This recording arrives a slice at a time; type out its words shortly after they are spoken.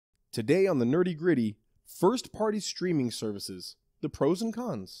Today on the Nerdy Gritty, first-party streaming services, the pros and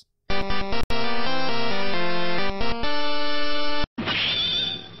cons. Hey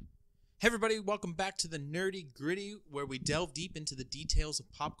everybody, welcome back to the Nerdy Gritty, where we delve deep into the details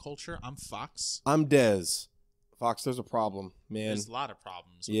of pop culture. I'm Fox. I'm Dez. Fox, there's a problem, man. There's a lot of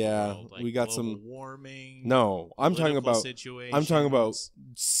problems. With Yeah, the world, like we got global some warming. No, I'm talking about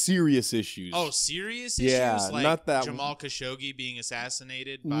serious issues. Oh, serious yeah, issues? Like not that Jamal Khashoggi being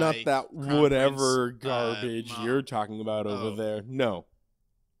assassinated by not that Crown whatever Prince, garbage you're talking about over there. No.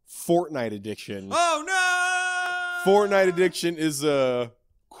 Fortnite addiction. Oh no! Fortnite addiction is a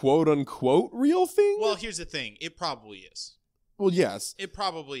quote unquote real thing? Well, here's the thing. It probably is. Well, yes. It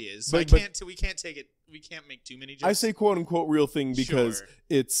probably is. But we can't take it. We can't make too many jokes. I say quote unquote real thing because Sure.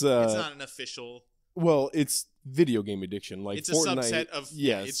 it's not an official. Well, it's video game addiction. Like it's Fortnite, a subset of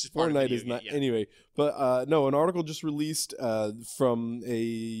yes. It's just part of Fortnite video is not game, yeah. anyway. But no, an article just released from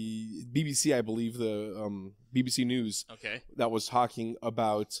a BBC, I believe, the BBC News. Okay. That was talking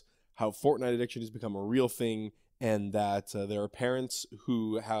about how Fortnite addiction has become a real thing, and that there are parents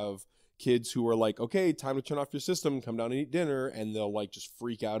who have kids who are like, okay, time to turn off your system, come down and eat dinner, and they'll like just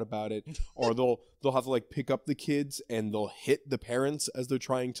freak out about it, or they'll have to like pick up the kids and they'll hit the parents as they're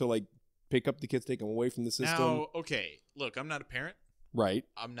trying to like pick up the kids, take them away from the system. Now, okay, look, I'm not a parent. Right.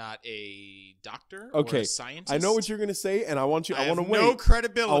 I'm not a doctor. Okay. Or a scientist. I know what you're gonna say, and I want to wait. No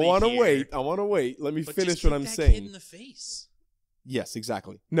credibility. I want to here. wait. I want to wait. Let me But finish just what kick I'm that saying. Kid in the face. Yes,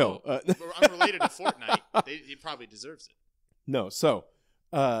 exactly. No, I'm related to Fortnite. He probably deserves it. No.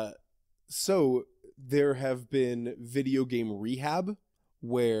 So there have been video game rehab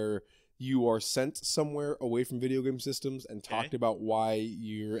where you are sent somewhere away from video game systems and talked about why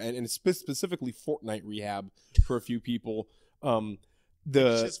you're and specifically Fortnite rehab for a few people.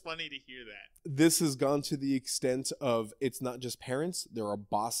 It's just funny to hear that. This has gone to the extent of it's not just parents. There are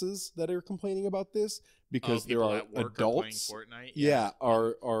bosses that are complaining about this because there are adults. Fortnite. Yeah,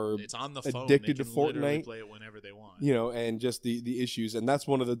 are it's on the phone. addicted they to can Fortnite. literally play it whenever they want. You know, and just the issues, and that's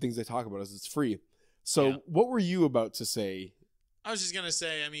one of the things they talk about is it's free. So, what were you about to say? I was just gonna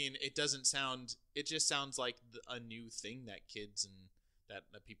say. I mean, it doesn't sound. It just sounds like a new thing that kids and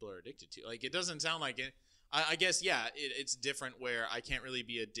that people are addicted to. Like, it doesn't sound like it. I guess, yeah, it's different where I can't really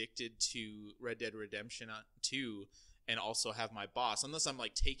be addicted to Red Dead Redemption 2 and also have my boss, unless I'm,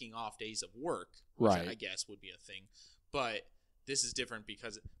 like, taking off days of work, which I guess would be a thing. But this is different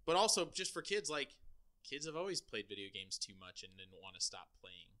because – but also just for kids, like, kids have always played video games too much and didn't want to stop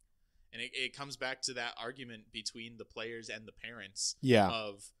playing. And it comes back to that argument between the players and the parents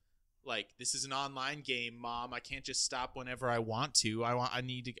of – like, this is an online game, Mom. I can't just stop whenever I want to.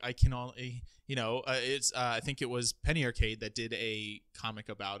 I can only, it's, I think it was Penny Arcade that did a comic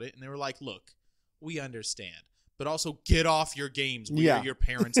about it. And they were like, look, we understand, but also get off your games. We are your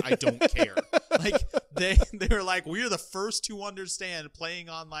parents. I don't care. Like, they were like, we're the first to understand playing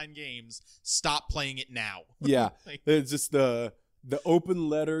online games. Stop playing it now. Yeah. It's just the open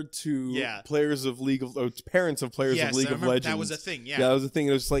letter to players of parents of players of League of Legends. That was a thing. Yeah, that was a thing.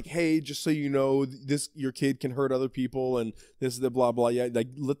 It was like, hey, just so you know, your kid can hurt other people, and this is the blah blah. Yeah, like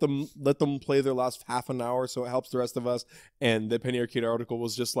let them play their last half an hour, so it helps the rest of us. And the Penny Arcade article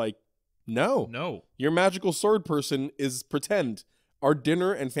was just like, no, your magical sword person is pretend. Our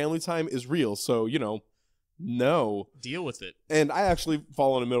dinner and family time is real, so no, deal with it. And I actually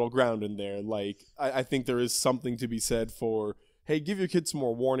fall on a middle ground in there. Like, I think there is something to be said for, hey, give your kids some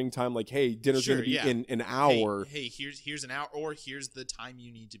more warning time. Like, hey, dinner's going to be in an hour. Hey, here's an hour, or here's the time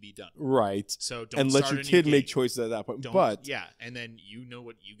you need to be done. Right. So don't and let your kid make choices at that point. And then you know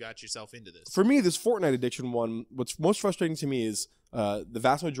what you got yourself into this. For me, this Fortnite addiction one, what's most frustrating to me is the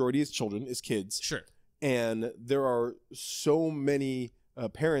vast majority is children, is kids. Sure. And there are so many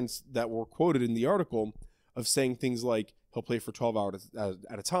parents that were quoted in the article of saying things like, he'll play for 12 hours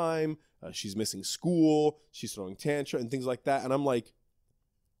at a time. She's missing school. She's throwing tantrum and things like that. And I'm like,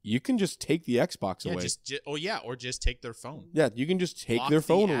 you can just take the Xbox away. Or just take their phone. Yeah, you can just take their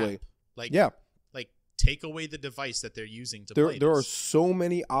phone away. Like, take away the device that they're using to play. There are so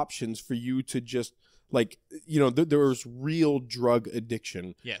many options for you to just, like, there's real drug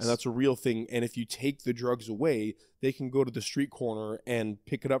addiction. Yes. And that's a real thing. And if you take the drugs away, they can go to the street corner and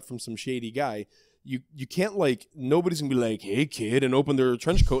pick it up from some shady guy. You can't, like, nobody's gonna be like, hey kid, and open their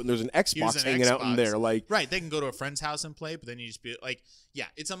trench coat and there's an Xbox hanging out in there. Like, right, they can go to a friend's house and play, but then you just be like,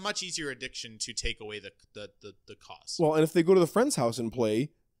 it's a much easier addiction to take away the cost. Well, and if they go to the friend's house and play,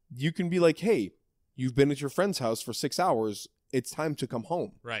 you can be like, hey, you've been at your friend's house for 6 hours, it's time to come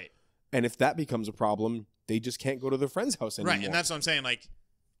home. Right. And if that becomes a problem, they just can't go to their friend's house anymore. Right, and that's what I'm saying. Like,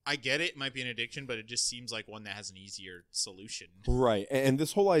 I get it might be an addiction, but it just seems like one that has an easier solution. Right. And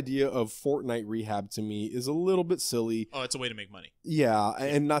this whole idea of Fortnite rehab to me is a little bit silly. Oh, it's a way to make money. Yeah,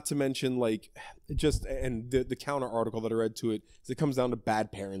 and not to mention like just and the counter article that I read to it is it comes down to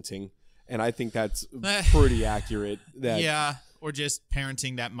bad parenting, and I think that's pretty accurate. That yeah, or just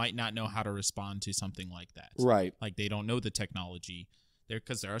parenting that might not know how to respond to something like that. Right. Like they don't know the technology there,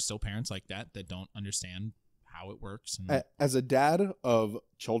 because there are still parents like that don't understand how it works. And, as a dad of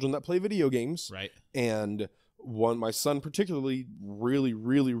children that play video games, right, and my son particularly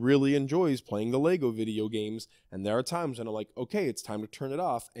really enjoys playing the Lego video games, and there are times when I'm like, okay, it's time to turn it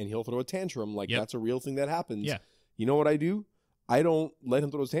off, and he'll throw a tantrum. Like, that's a real thing that happens. Yeah. You know what I do? I don't let him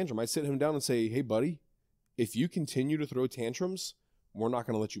throw his tantrum. I sit him down and say, hey buddy, if you continue to throw tantrums, we're not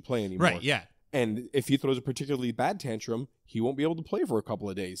going to let you play anymore. right, yeah. And if he throws a particularly bad tantrum, he won't be able to play for a couple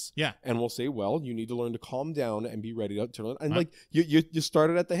of days. Yeah. And we'll say, well, you need to learn to calm down and be ready to learn. And like you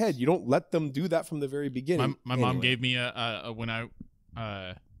started at the head. You don't let them do that from the very beginning. My mom gave me a when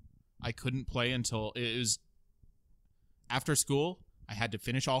I couldn't play until it was after school. I had to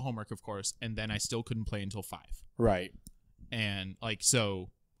finish all homework, of course, and then I still couldn't play until 5. Right. And like so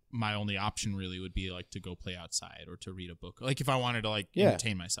my only option really would be like to go play outside or to read a book. Like if I wanted to like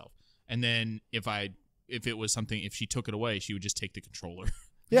entertain myself. And then if it was something, if she took it away, she would just take the controller.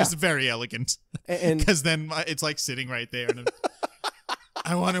 Yeah. Just very elegant. And because then it's like sitting right there. And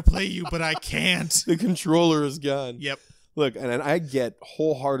I want to play you, but I can't. The controller is gone. Yep. Look, and I get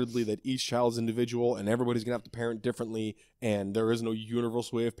wholeheartedly that each child is individual and everybody's going to have to parent differently, and there is no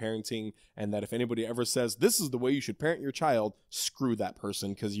universal way of parenting, and that if anybody ever says, this is the way you should parent your child, screw that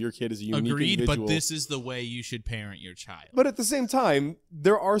person, because your kid is a unique individual. But this is the way you should parent your child. But at the same time,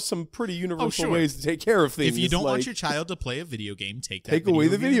 there are some pretty universal ways to take care of things. If you don't want your child to play a video game, take away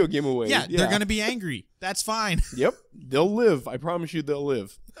the video game away. Yeah, they're going to be angry. That's fine. Yep. They'll live. I promise you they'll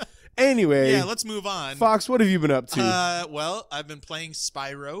live. Anyway, yeah, let's move on. Fox, what have you been up to? Well, I've been playing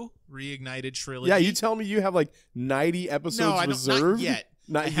Spyro Reignited Trilogy. Yeah, you tell me you have like 90 episodes reserved? Not yet.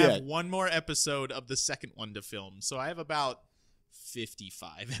 Not I yet. have one more episode of the second one to film, so I have about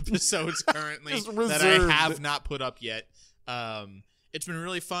 55 episodes currently that I have not put up yet. It's been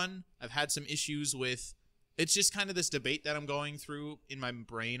really fun. I've had some issues with. It's just kind of this debate that I'm going through in my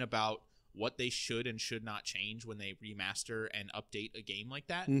brain about what they should and should not change when they remaster and update a game like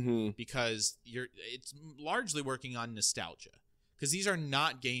that, because it's largely working on nostalgia, because these are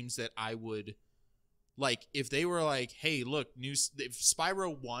not games that I would like if they were like, hey, look, if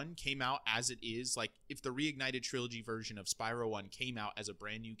Spyro 1 came out as it is, like if the Reignited Trilogy version of Spyro 1 came out as a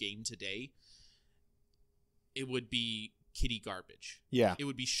brand new game today, it would be kiddie garbage. Yeah. It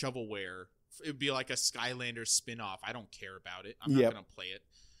would be shovelware. It would be like a Skylanders spin-off. I don't care about it. I'm not going to play it.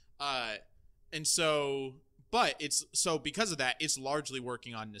 And so, but because of that, it's largely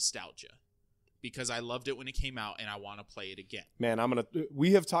working on nostalgia, because I loved it when it came out and I want to play it again. Man,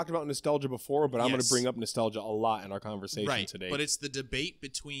 we have talked about nostalgia before, but I'm going to bring up nostalgia a lot in our conversation today. But it's the debate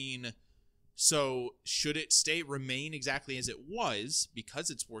between, so should it remain exactly as it was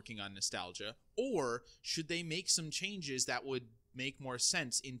because it's working on nostalgia, or should they make some changes that would make more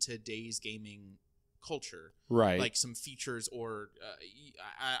sense in today's gaming culture, right? Like some features, or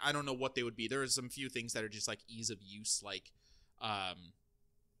I don't know what they would be. There are some few things that are just like ease of use, like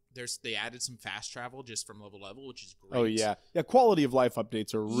they added some fast travel just from level to level, which is great. Oh yeah, quality of life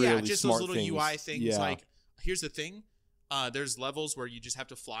updates are really just smart those little things. UI things. Yeah. Like here's the thing, there's levels where you just have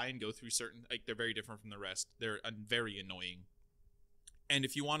to fly and go through certain, like they're very different from the rest. They're very annoying, and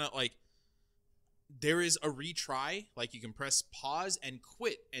if you want to like. There is a retry, like you can press pause and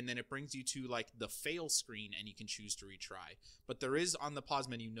quit, and then it brings you to like the fail screen and you can choose to retry. But there is on the pause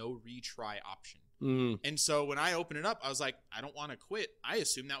menu no retry option. And so when I open it up, I was like, I don't want to quit. I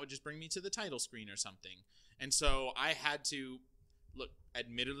assume that would just bring me to the title screen or something. And so I had to look,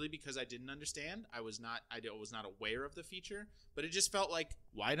 admittedly, because I didn't understand, I was not aware of the feature, but it just felt like,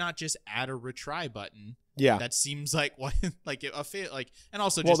 why not just add a retry button? Yeah, that seems like what, like a fail, like, and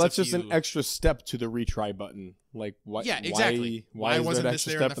also well, that's just an extra step to the retry button. Like, what? Yeah, exactly. Why wasn't this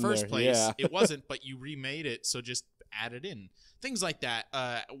there in the first place? Yeah. It wasn't, but you remade it, so just add it in. Things like that.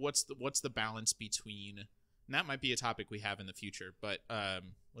 What's the balance between? And that might be a topic we have in the future, but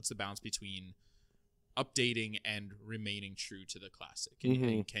what's the balance between updating and remaining true to the classic?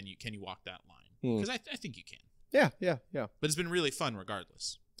 And can you walk that line? Because I think you can. Yeah. But it's been really fun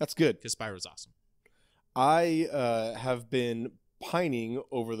regardless. That's good. Because Spyro's awesome. I have been pining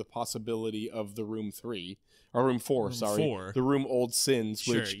over the possibility of the Room 3. Or Room 4, The Room Old Sins,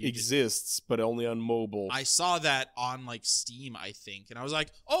 which exists, but only on mobile. I saw that on like Steam, I think. And I was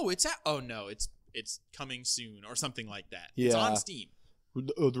like, oh no, it's coming soon or something like that. Yeah. It's on Steam.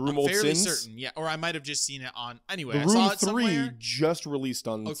 The Room I'm Old fairly Sins. certain, yeah. Or I might have just seen it on. Anyway, The I Room saw it 3 somewhere. just released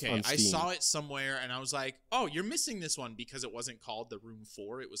on Okay, on Steam. I saw it somewhere, and I was like, "Oh, you're missing this one because it wasn't called The Room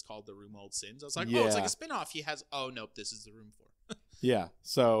 4. It was called The Room Old Sins." I was like, "Oh, it's like a spinoff." He has. Oh, nope, this is The Room 4. Yeah.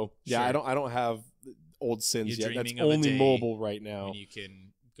 So yeah, Sure. I don't have Old Sins You're yet. That's dreaming of a only day mobile right now. When you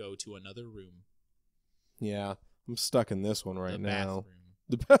can go to another room, Yeah, I'm stuck in this one right the now.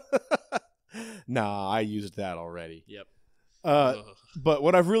 bathroom. Nah, I used that already. Yep. But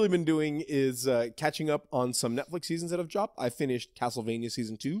what I've really been doing is catching up on some Netflix seasons that have dropped. I finished Castlevania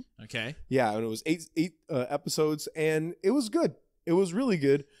season 2. Okay. Yeah, and it was eight episodes, and it was good. It was really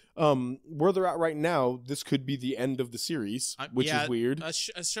good. Where they're at right now, this could be the end of the series, which is weird.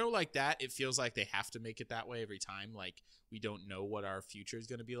 A show like that, it feels like they have to make it that way every time. Like, we don't know what our future is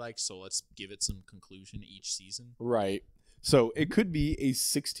going to be like, so let's give it some conclusion each season. Right. So it could be a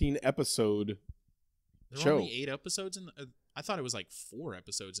 16-episode There show. were only 8 episodes in the, I thought it was like 4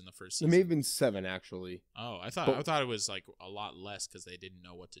 episodes in the first It season. may have been 7, actually. Oh, I thought it was like a lot less because they didn't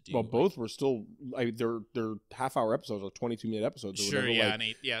know what to do. Well, both were still they're half-hour episodes or 22-minute episodes. Or Sure, whatever. yeah, like, and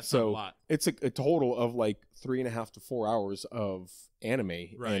 8, yeah, it's so not a lot. it's a total of like 3.5 to 4 hours of anime,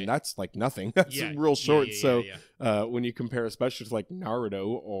 Right. and that's like nothing. That's Yeah, real short. yeah. When you compare, especially to like Naruto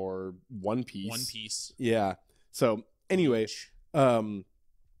or One Piece, One Piece. yeah. So anyway,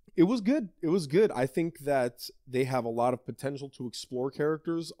 it was good. It was good. I think that they have a lot of potential to explore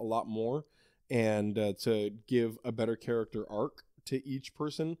characters a lot more, and to give a better character arc to each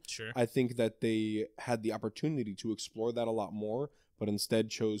person. Sure. I think that they had the opportunity to explore that a lot more, but instead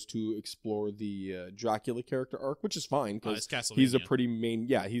chose to explore the Dracula character arc, which is fine because he's a pretty main.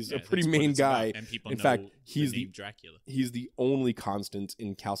 Yeah, he's a pretty main guy. And people in know fact, he's the name Dracula. He's the only constant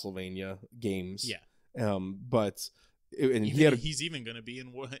in Castlevania games. Yeah. But and he's even going to be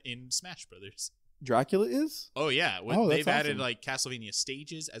in Smash Brothers. Dracula is? Oh yeah, Oh, they've that's added awesome. like Castlevania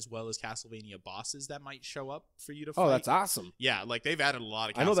stages as well as Castlevania bosses that might show up for you to fight. Oh, that's awesome. Yeah, like they've added a lot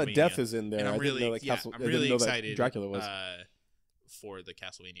of Castlevania. I know that Death is in there. And I'm really, I didn't know I'm really that excited Dracula was. for the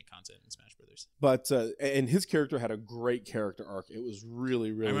Castlevania content in Smash Brothers. But and his character had a great character arc. It was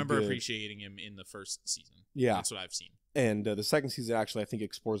really, really I remember good. appreciating him in the first season. Yeah. That's what I've seen. And the second season actually I think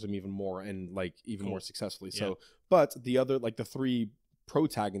explores him even more and like even Cool. more successfully. Yeah. So but the other like the 3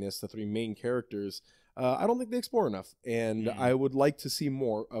 protagonists, the 3 main characters, I don't think they explore enough, and I would like to see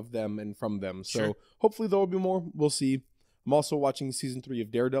more of them and from them. So Sure. hopefully there will be more. We'll see. I'm also watching season 3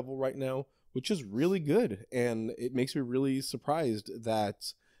 of Daredevil right now, which is really good, and it makes me really surprised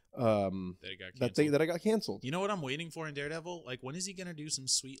that that I got canceled. You know what I'm waiting for in Daredevil? Like, when is he gonna do some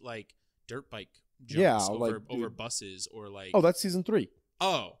sweet like dirt bike jumps Yeah, over like, buses or like? Oh, that's season 3.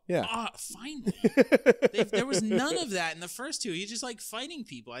 Oh, Yeah. Finally. There was none of that in the first 2. He's just like fighting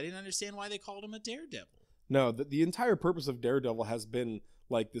people. I didn't understand why they called him a daredevil. No, the entire purpose of Daredevil has been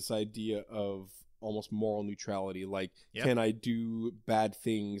like this idea of almost moral neutrality. Like, Yep. can I do bad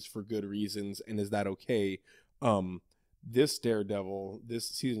things for good reasons, and is that okay? This Daredevil, this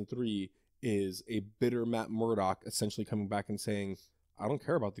season 3, is a bitter Matt Murdock essentially coming back and saying, I don't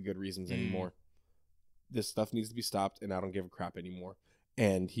care about the good reasons anymore. This stuff needs to be stopped, and I don't give a crap anymore.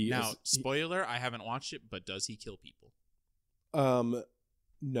 And spoiler, I haven't watched it, but does he kill people?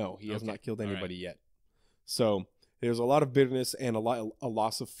 No, he has Okay. not killed All anybody yet. So there's a lot of bitterness and a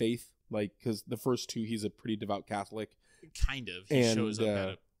loss of faith, like because the first 2 he's a pretty devout Catholic. Kind of. He And, shows up at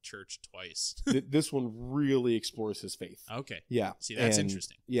a church twice. This one really explores his faith. Okay. Yeah. See, that's And,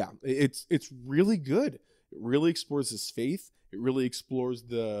 interesting. Yeah, it's really good. It really explores his faith. It really explores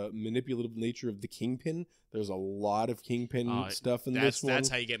the manipulative nature of the Kingpin. There's a lot of Kingpin stuff in this one. That's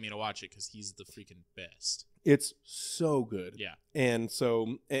how you get me to watch it, because he's the freaking best. It's so good. Yeah. And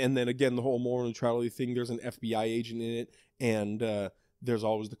then again, the whole moral neutrality thing, there's an FBI agent in it. And there's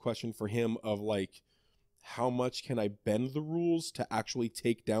always the question for him of like, how much can I bend the rules to actually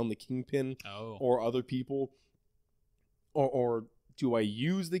take down the Kingpin or other people? Or do I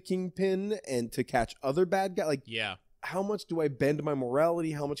use the Kingpin and to catch other bad guys? Like, Yeah. how much do I bend my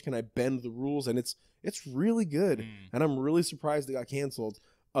morality? How much can I bend the rules? And it's really good. And I'm really surprised it got canceled,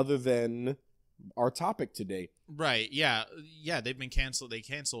 other than our topic today. Right. Yeah. Yeah. They've been canceled. They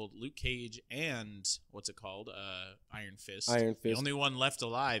canceled Luke Cage and what's it called? Iron Fist. Iron Fist. The only one left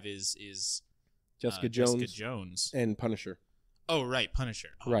alive is Jessica Jones and Punisher. Oh, right. Punisher.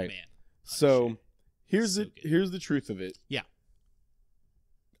 Oh, Right. man. So here's So good. here's the truth of it. Yeah.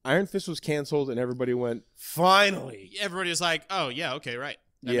 Iron Fist was canceled, and everybody went, finally. Everybody was like, oh, yeah. Okay. Right.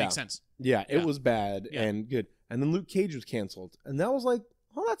 That Yeah. makes sense. Yeah, it Yeah. was bad Yeah. and good. And then Luke Cage was canceled, and that was like,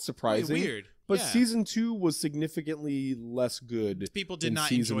 oh, that's surprising. Weird. But Yeah. season 2 was significantly less good. People did than not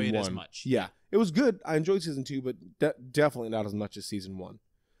season enjoy it 1. as much. Yeah, it was good. I enjoyed season 2, but definitely not as much as season 1.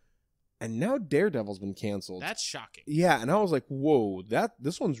 And now Daredevil's been canceled. That's shocking. Yeah, and I was like, whoa,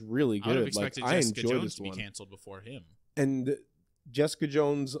 this one's really good. I would have expected like, Jessica I enjoyed Jones this to be one. canceled before him. And Jessica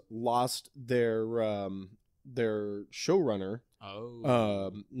Jones lost their showrunner.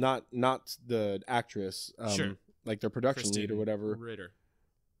 Oh. Not the actress. Sure. Like their production Kristen lead or whatever. Ritter.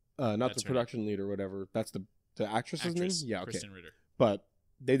 Not That's the her production lead or whatever. That's the actress's name? Yeah, okay. Kristen Ritter. But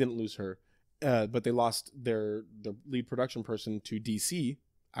they didn't lose her. But they lost the lead production person to DC,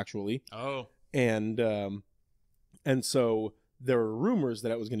 actually. Oh. And so there were rumors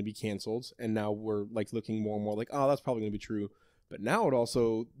that it was going to be canceled, and now we're like looking more and more like, oh, that's probably going to be true. But now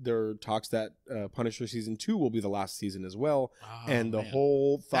there are talks that Punisher season 2 will be the last season as well, and the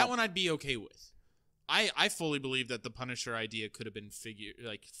whole that one I'd be okay with. I fully believe that the Punisher idea could have been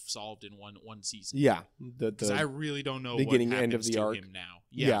solved in one season. Yeah, because I really don't know beginning what end of happens the to arc him now.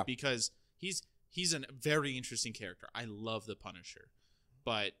 Yeah, because he's a very interesting character. I love the Punisher,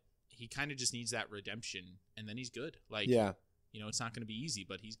 but he kind of just needs that redemption, and then he's good. Like, yeah, it's not going to be easy,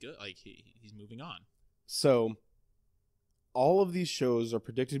 but he's good. Like he's moving on. So all of these shows are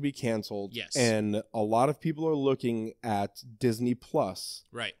predicted to be canceled. Yes. And a lot of people are looking at Disney Plus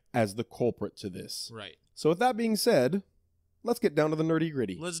right as the culprit to this. Right. So with that being said, let's get down to the nerdy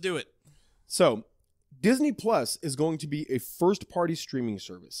gritty. Let's do it. So Disney Plus is going to be a first-party streaming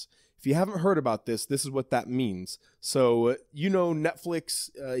service. If you haven't heard about this is what that means. So Netflix,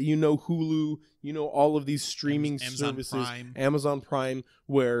 Hulu, all of these streaming services, Amazon Prime,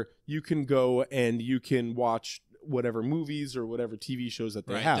 where you can go and you can watch whatever movies or whatever TV shows that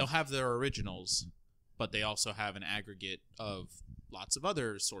they have. They'll have their originals, but they also have an aggregate of lots of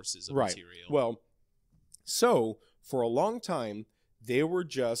other sources of material. Well, so for a long time, they were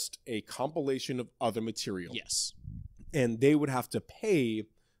just a compilation of other material. Yes. And they would have to pay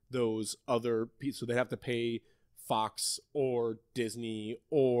those other people. So they'd have to pay Fox or Disney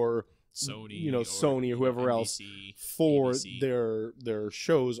or Sony, Sony or whoever NBC, else for ABC. their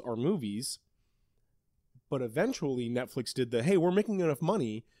shows or movies. But eventually Netflix did hey, we're making enough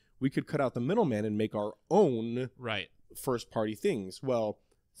money, we could cut out the middleman and make our own first party things. Well,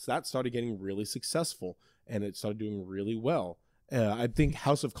 so that started getting really successful and it started doing really well. I think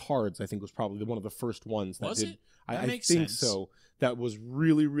House of Cards, was probably one of the first ones that did. I think sense. So. That was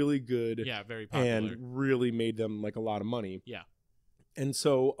really, really good. Yeah, very popular. And really made them like a lot of money. Yeah. And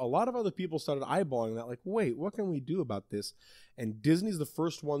so a lot of other people started eyeballing that, like, wait, what can we do about this? And Disney's the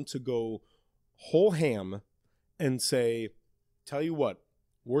first one to go whole ham and say, tell you what,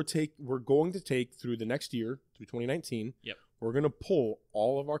 we're going to take through the next year, through 2019. Yep. We're going to pull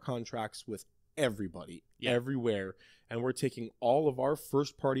all of our contracts with everybody, everywhere. And we're taking all of our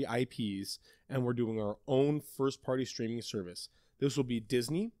first-party IPs and we're doing our own first-party streaming service. This will be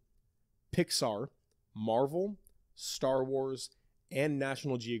Disney, Pixar, Marvel, Star Wars, and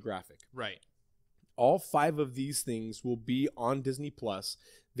National Geographic. Right. All 5 of these things will be on Disney Plus.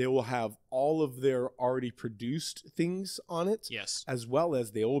 They will have all of their already produced things on it. Yes. As well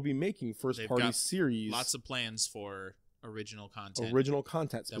as they will be making first-party series. Lots of plans for original content. Original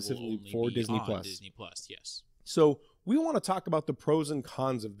content specifically for Disney Plus. Disney Plus, yes. So we want to talk about the pros and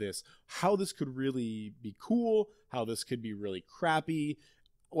cons of this, how this could really be cool, how this could be really crappy,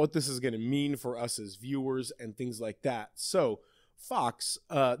 what this is going to mean for us as viewers and things like that. So Fox,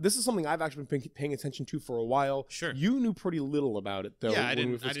 this is something I've actually been paying attention to for a while. Sure. You knew pretty little about it, though,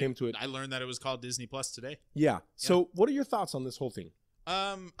 when we first came to it. I learned that it was called Disney Plus today. Yeah. So what are your thoughts on this whole thing?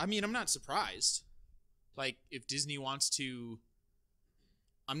 I'm not surprised. Like, if Disney wants to...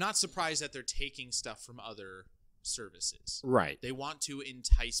 I'm not surprised that they're taking stuff from other services. Right. They want to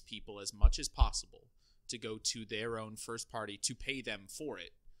entice people as much as possible to go to their own first party, to pay them for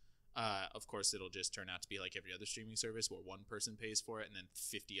it. Of course, it'll just turn out to be like every other streaming service where one person pays for it and then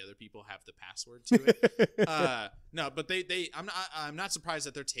 50 other people have the password to it. No, but I'm not surprised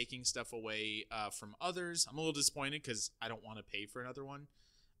that they're taking stuff away from others. I'm a little disappointed because I don't want to pay for another one.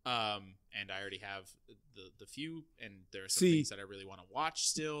 And I already have the few, and there are some things that I really want to watch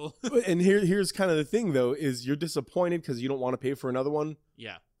still. And here's kind of the thing, though, is you're disappointed because you don't want to pay for another one.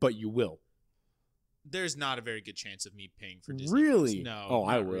 Yeah. But you will. There's not a very good chance of me paying for Disney. Really? No. Oh,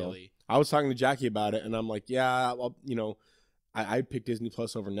 I will. Really. I was talking to Jackie about it, and I'm like, yeah, well, I'd pick Disney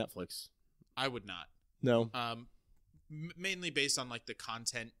Plus over Netflix. I would not. No. Mainly based on like the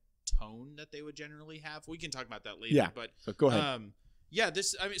content tone that they would generally have. We can talk about that later. Yeah. But so go ahead.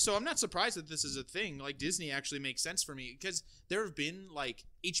 So I'm not surprised that this is a thing. Like, Disney actually makes sense for me because there have been like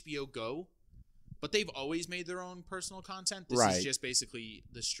HBO Go, but they've always made their own personal content. This is just basically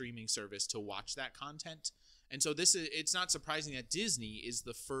the streaming service to watch that content. And so it's not surprising that Disney is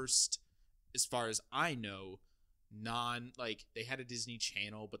the first, as far as I know, they had a Disney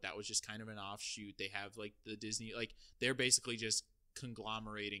Channel, but that was just kind of an offshoot. They have like the Disney, like they're basically just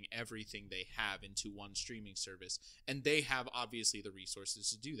conglomerating everything they have into one streaming service, and they have obviously the resources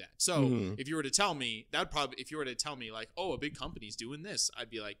to do that. So if you were to tell me like, oh, a big company's doing this, I'd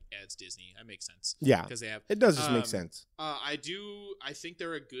be like, yeah, it's Disney. That makes sense. Yeah, because they have, it does just make sense. I think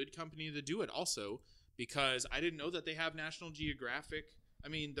they're a good company to do it also, because I didn't know that they have National Geographic. I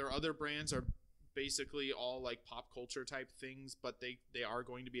mean, their other brands are basically all like pop culture type things, but they are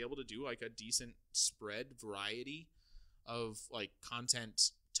going to be able to do like a decent spread variety of like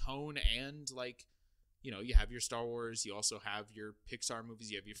content tone, and like, you know, you have your Star Wars, you also have your Pixar movies,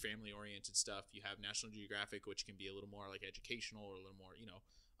 you have your family oriented stuff, you have National Geographic, which can be a little more like educational or a little more, you know,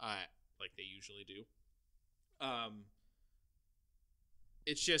 like they usually do.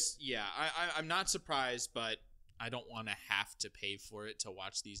 It's just, yeah, I'm not surprised, but I don't want to have to pay for it to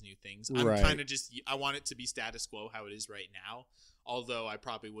watch these new things. I'm kind of I want it to be status quo how it is right now. Although I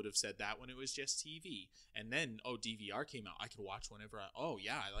probably would have said that when it was just TV. And then, DVR came out. I could watch whenever I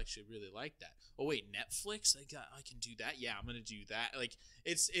actually really like that. Oh, wait, Netflix? I can do that? Yeah, I'm going to do that. Like,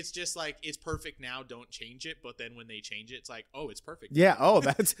 it's just like, it's perfect now, don't change it. But then when they change it, it's like, oh, it's perfect. Yeah,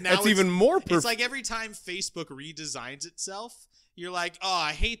 that's even more perfect. It's like every time Facebook redesigns itself, you're like, oh,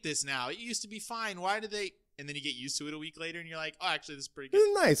 I hate this now. It used to be fine. Why did they... And then you get used to it a week later, and you're like, "Oh, actually, this is pretty good. This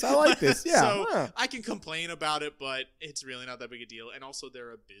is nice. I like this." Yeah. So I can complain about it, but it's really not that big a deal. And also,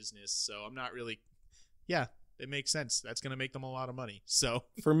 they're a business, so I'm not really. Yeah, it makes sense. That's going to make them a lot of money. So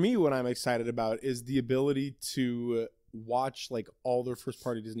for me, what I'm excited about is the ability to watch like all their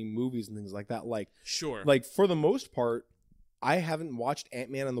first-party Disney movies and things like that. Like, sure. Like for the most part, I haven't watched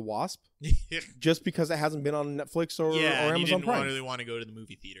Ant-Man and the Wasp just because it hasn't been on Netflix or Amazon you didn't Prime. Really want to go to the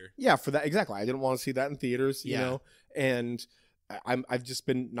movie theater. Yeah, for that exactly. I didn't want to see that in theaters, you know, and I've just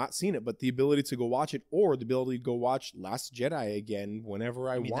been not seeing it. But the ability to go watch it, or the ability to go watch Last Jedi again whenever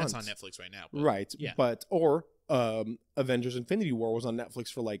I want. That's on Netflix right now. But, right. Yeah. But or Avengers: Infinity War was on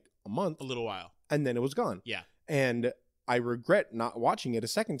Netflix for like a month, a little while, and then it was gone. Yeah. And I regret not watching it a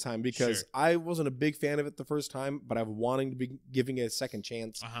second time because I wasn't a big fan of it the first time, but I'm wanting to be giving it a second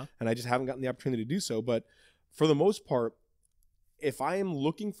chance, and I just haven't gotten the opportunity to do so. But for the most part, if I am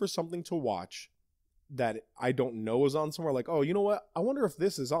looking for something to watch that I don't know is on somewhere, like, oh, you know what? I wonder if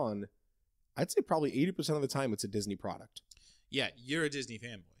this is on. I'd say probably 80% of the time it's a Disney product. Yeah, you're a Disney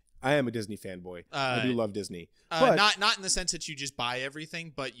fanboy. I am a Disney fanboy. I do love Disney. But not in the sense that you just buy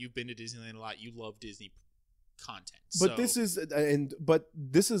everything, but you've been to Disneyland a lot. You love Disney content. But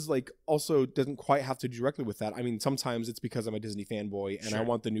this is like also doesn't quite have to do directly with that. I mean, sometimes it's because I'm a Disney fanboy and I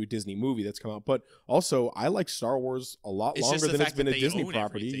want the new Disney movie that's come out. But also, I like Star Wars a lot longer than it's been a Disney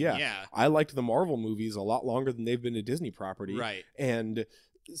property. Yeah. I liked the Marvel movies a lot longer than they've been a Disney property. Right. And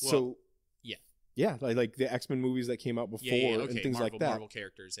so, yeah, like the X-Men movies that came out before and things like that. Marvel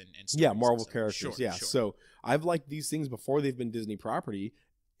characters and Marvel characters. Sure. So I've liked these things before they've been Disney property.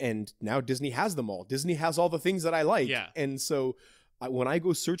 And now Disney has them all. Disney has all the things that I like. Yeah. And so when I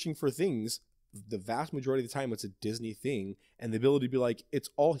go searching for things, the vast majority of the time it's a Disney thing. And the ability to be like, it's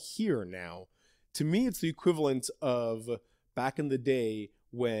all here now. To me, it's the equivalent of back in the day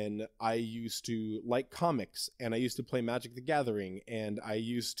when I used to like comics and I used to play Magic the Gathering and I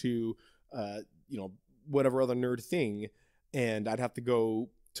used to, whatever other nerd thing. And I'd have to go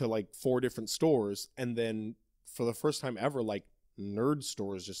to like 4 different stores. And then for the first time ever, like, nerd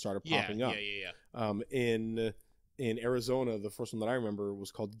stores just started popping up. In Arizona, the first one that I remember was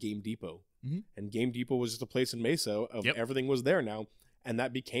called Game Depot. And Game Depot was just a place in Mesa of everything was there now, and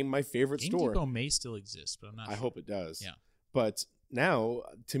that became my favorite store. Game Depot may still exist, but I'm not sure. I hope it does. Yeah. But now,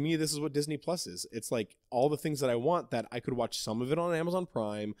 to me, this is what Disney Plus is. It's like all the things that I want that I could watch some of it on Amazon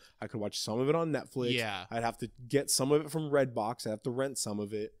Prime. I could watch some of it on Netflix. Yeah. I'd have to get some of it from Redbox. I'd have to rent some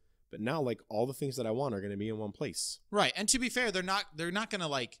of it. But now, like, all the things that I want are going to be in one place. Right. And to be fair, they're not going to,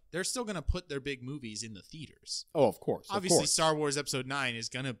 like, they're still going to put their big movies in the theaters. Oh, of course. Obviously, Star Wars Episode 9 is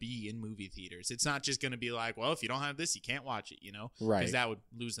going to be in movie theaters. It's not just going to be like, well, if you don't have this, you can't watch it, you know? Right. Because that would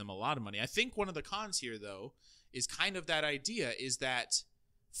lose them a lot of money. I think one of the cons here, though, is kind of that idea is that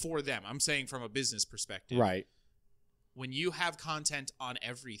for them, I'm saying from a business perspective. Right. When you have content on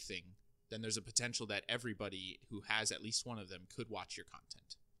everything, then there's a potential that everybody who has at least one of them could watch your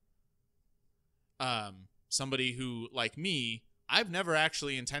content. Somebody who, like me, I've never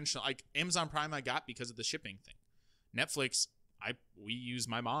actually like Amazon Prime I got because of the shipping thing. Netflix, we use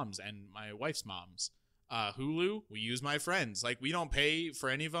my mom's and my wife's mom's. Hulu, we use my friends. Like, we don't pay for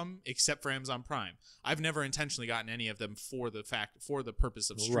any of them except for Amazon Prime. I've never intentionally gotten any of them for the purpose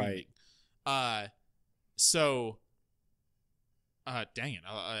of streaming. Right. Dang it,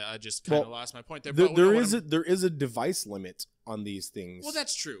 I just kind of lost my point there. But there is a device limit on these things. Well,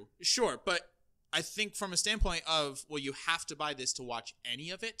 that's true, sure, but I think from a standpoint of, well, you have to buy this to watch any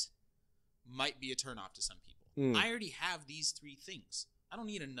of it, might be a turnoff to some people. I already have these 3 things. I don't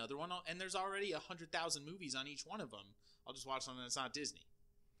need another one, and there's already 100,000 movies on each one of them. I'll just watch something that's not Disney.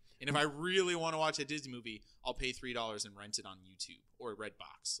 And if I really want to watch a Disney movie, I'll pay $3 and rent it on YouTube or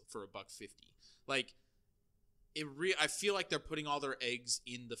Redbox for $1.50. Like, I feel like they're putting all their eggs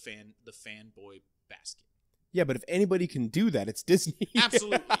in the fanboy basket. Yeah, but if anybody can do that, it's Disney.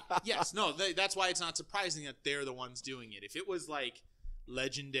 Absolutely. Yes. No, that's why it's not surprising that they're the ones doing it. If it was like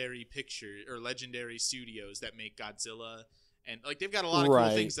Legendary Pictures or Legendary Studios that make Godzilla, and like they've got a lot of cool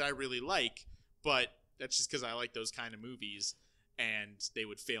things that I really like, but that's just because I like those kind of movies, and they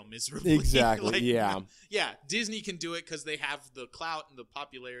would fail miserably. Exactly. Like, yeah. Yeah. Disney can do it because they have the clout and the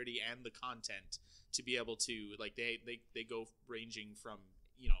popularity and the content to be able to, like, they go ranging from,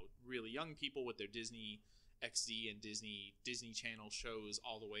 really young people with their Disney XD and Disney Channel shows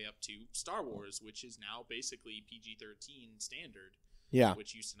all the way up to Star Wars, which is now basically PG-13 standard. Yeah.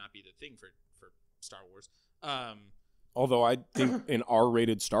 Which used to not be the thing for Star Wars. Although I think an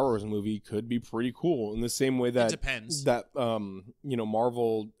R-rated Star Wars movie could be pretty cool in the same way that it depends. That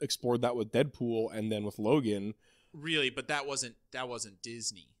Marvel explored that with Deadpool and then with Logan. Really, but that wasn't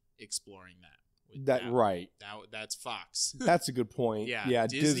Disney exploring that. That's Fox. That's a good point. Yeah.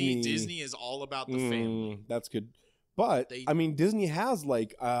 Disney is all about the family. That's good. But Disney has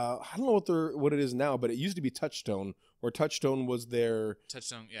I don't know what it is now, but it used to be Touchstone, where Touchstone was their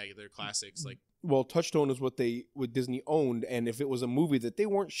classics. Touchstone is what Disney owned, and if it was a movie that they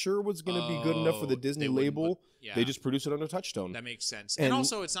weren't sure was going to be good enough for the Disney label, they just produce it under Touchstone. That makes sense. And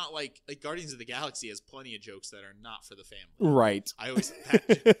also, it's not like Guardians of the Galaxy has plenty of jokes that are not for the family. Right. I always and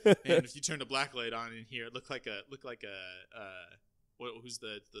if you turn the blacklight on in here, it looked like who's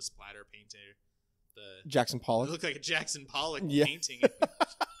the splatter painter? Jackson Pollock. It looked like a Jackson Pollock painting.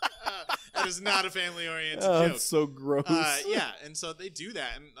 That is not a family-oriented joke. It's so gross. And so they do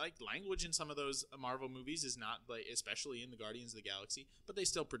that, and language in some of those Marvel movies is not especially in the Guardians of the Galaxy, but they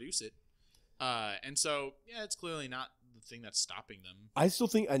still produce it. And so it's clearly not the thing that's stopping them. I still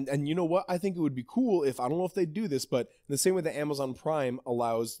think, and you know what? I think it would be cool if, I don't know if they do this, but in the same way that Amazon Prime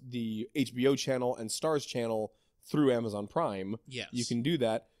allows the HBO channel and Starz channel through Amazon Prime, you can do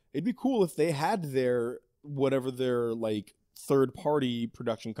that. It'd be cool if they had whatever their third-party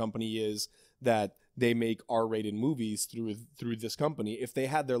production company is that they make R-rated movies through this company. If they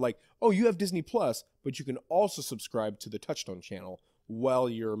had their you have Disney Plus, but you can also subscribe to the Touchstone channel while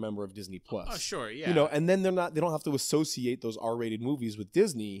you're a member of Disney Plus. Oh, sure, yeah. And then they don't have to associate those R-rated movies with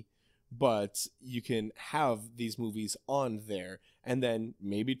Disney, but you can have these movies on there. And then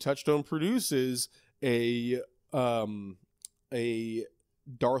maybe Touchstone produces a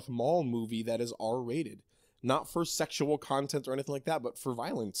Darth Maul movie that is R-rated. Not for sexual content or anything like that, but for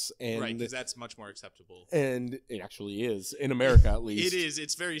violence. And right, because that's much more acceptable. And it actually is, in America at least. It is.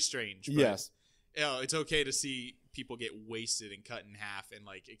 It's very strange. But, yes. It's okay to see people get wasted and cut in half and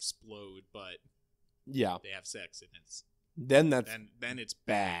explode, but they have sex and it's then it's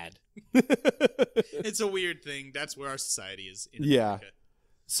bad. It's a weird thing. That's where our society is in America.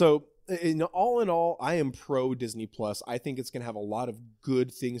 So all in all, I am pro Disney Plus. I think it's going to have a lot of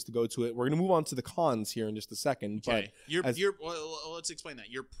good things to go to it. We're going to move on to the cons here in just a second. Okay. But let's explain that.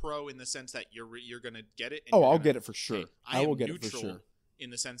 You're pro in the sense that you're going to get it. I'll get it for sure. Okay. I will get it for sure.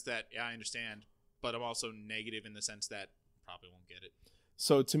 In the sense that I understand, but I'm also negative in the sense that probably won't get it.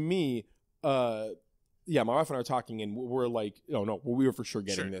 So to me, my wife and I are talking, and we're we were for sure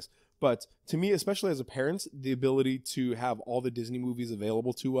getting this. But to me, especially as a parent, the ability to have all the Disney movies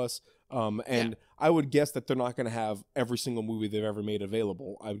available to us, I would guess that they're not going to have every single movie they've ever made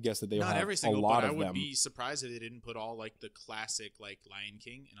available. I would guess that they'll have every single, a lot but of them. I would be surprised if they didn't put all the classic Lion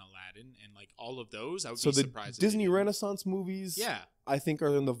King and Aladdin and all of those. I would be surprised. So the Disney Renaissance movies, I think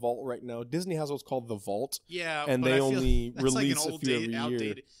are in the vault right now. Disney has what's called the Vault. Yeah, and they only release a few every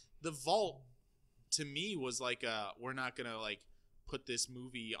outdated year. The Vault to me was we're not gonna put this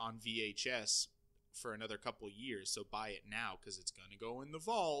movie on VHS for another couple of years, so buy it now because it's going to go in the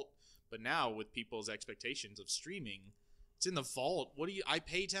vault. But now with people's expectations of streaming, it's in the vault. I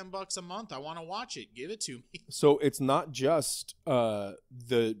pay $10 a month. I want to watch it. Give it to me. So it's not just the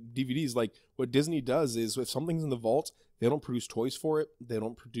DVDs. What Disney does is if something's in the vault, they don't produce toys for it. They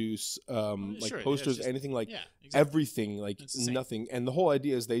don't produce posters, anything everything, nothing. And the whole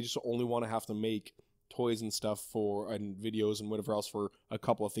idea is they just only want to have to make toys and stuff and videos and whatever else for a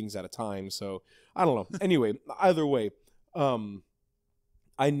couple of things at a time. So I don't know. Anyway, either way,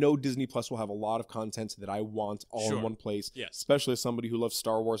 I know Disney Plus will have a lot of content that I want all in one place. Yes. Especially as somebody who loves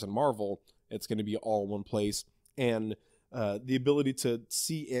Star Wars and Marvel, it's going to be all in one place. And the ability to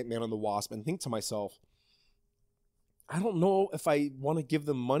see Ant-Man and the Wasp and think to myself, I don't know if I want to give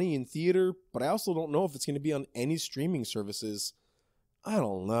them money in theater, but I also don't know if it's going to be on any streaming services. I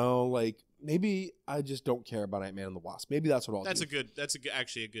don't know. Like, maybe I just don't care about Ant-Man and the Wasp. Maybe that's what I'll do.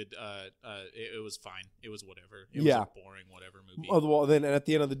 Actually a good, it was fine. It was whatever. It was a boring whatever movie. Well, then at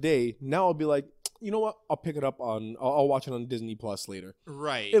the end of the day, now I'll be like, you know what? I'll pick it up I'll watch it on Disney Plus later.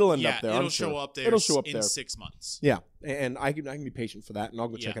 Right. It'll end up there. It'll show up there in 6 months. Yeah. And I can be patient for that, and I'll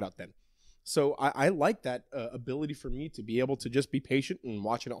go check it out then. So I like that ability for me to be able to just be patient and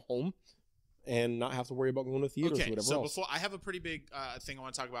watch it at home and not have to worry about going to theaters or whatever else. Before I have a pretty big thing I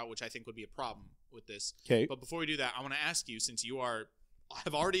want to talk about, which I think would be a problem with this. Okay. But before we do that, I want to ask you, since you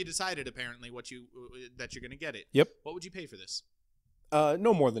have already decided apparently that you're going to get it. Yep. What would you pay for this?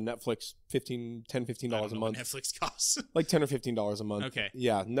 No more than Netflix, $15 a month. Netflix costs like $10 or $15 a month. Okay.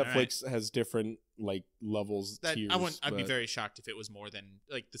 Yeah, Netflix has different like levels. Tiers, I'd be very shocked if it was more than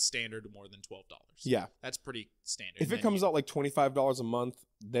like the standard more than $12. Yeah, that's pretty standard. If it comes out like $25 a month,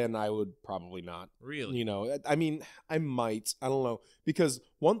 then I would probably not. Really? You know, I mean, I might. I don't know, because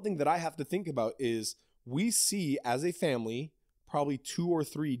one thing that I have to think about is we see as a family probably 2 or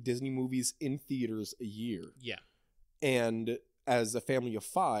 3 Disney movies in theaters a year. Yeah, and as a family of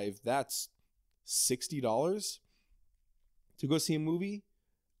 5, that's $60 to go see a movie.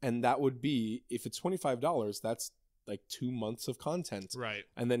 And that would be, if it's $25, that's like 2 months of content. Right.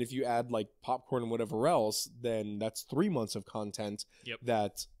 And then if you add like popcorn and whatever else, then that's 3 months of content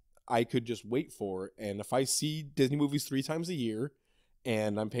that I could just wait for. And if I see Disney movies 3 times a year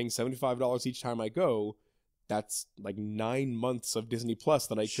and I'm paying $75 each time I go, that's like 9 months of Disney Plus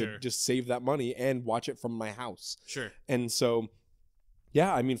that I could just save that money and watch it from my house. Sure. And so,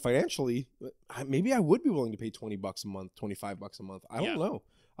 yeah, I mean, financially, maybe I would be willing to pay $20 a month, $25 a month. I don't know.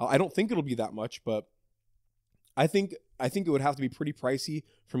 I don't think it'll be that much, but I think it would have to be pretty pricey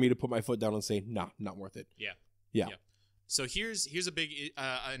for me to put my foot down and say, nah, not worth it. Yeah. So here's a big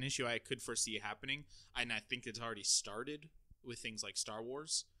an issue I could foresee happening, and I think it's already started with things like Star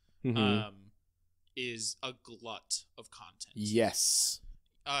Wars. Mm-hmm. Is a glut of content. Yes.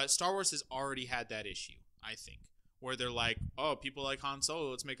 Star Wars has already had that issue, I think, where they're like, oh, people like Han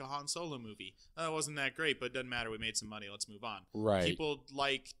Solo, let's make a Han Solo movie. Oh, it wasn't that great, but it doesn't matter. We made some money. Let's move on. Right. People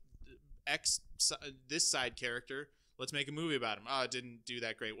like this side character. Let's make a movie about him. Oh, it didn't do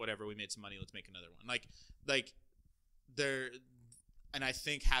that great. Whatever. We made some money. Let's make another one. Like they're, and I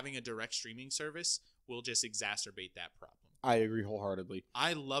think having a direct streaming service will just exacerbate that problem. I agree wholeheartedly.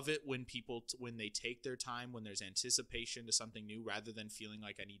 I love it when people, when they take their time, when there's anticipation to something new rather than feeling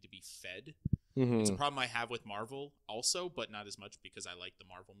like I need to be fed. Mm-hmm. It's a problem I have with Marvel also, but not as much because I like the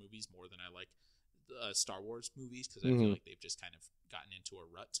Marvel movies more than I like Star Wars movies because I feel like they've just kind of gotten into a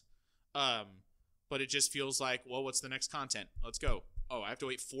rut. But it just feels like, well, what's the next content? Let's go. Oh, I have to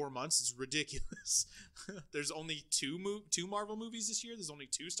wait 4 months? It's ridiculous. There's only two Marvel movies this year. There's only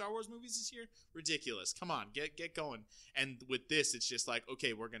 2 Star Wars movies this year. Ridiculous. Come on, get going. And with this, it's just like,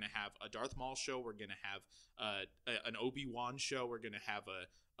 okay, we're gonna have a Darth Maul show. We're gonna have an Obi-Wan show. We're gonna have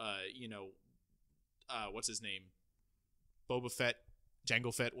what's his name? Boba Fett,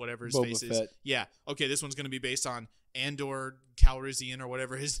 Jango Fett, whatever his face is. Yeah. Okay, this one's gonna be based on Andor Calrissian or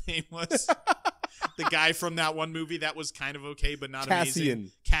whatever his name was. The guy from that one movie that was kind of okay, but not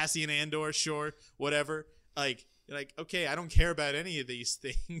amazing. Cassian Andor, sure, whatever. Like, okay, I don't care about any of these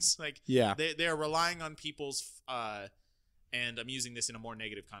things. Like, yeah, they are relying on people's, and I'm using this in a more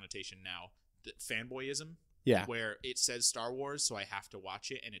negative connotation now, fanboyism. Yeah, where it says Star Wars, so I have to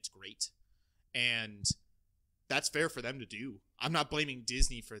watch it, and it's great, and that's fair for them to do. I'm not blaming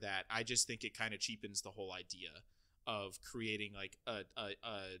Disney for that. I just think it kind of cheapens the whole idea of creating like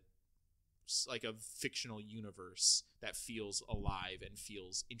a fictional universe that feels alive and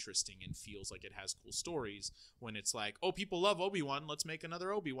feels interesting and feels like it has cool stories, when it's like, oh, people love Obi-Wan, let's make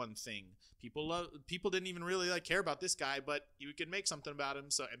another Obi-Wan thing. People didn't even really like care about this guy, but you can make something about him,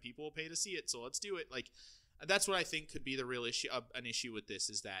 so, and people will pay to see it, so let's do it. Like, that's what I think could be the real issue. An issue with this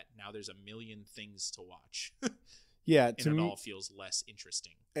is that now there's a million things to watch. Yeah, and it all feels less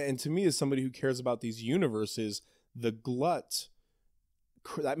interesting. And to me, as somebody who cares about these universes, the glut,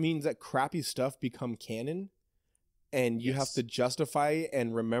 that means that crappy stuff become canon, and you have to justify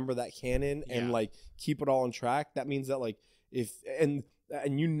and remember that canon and like keep it all on track. That means that like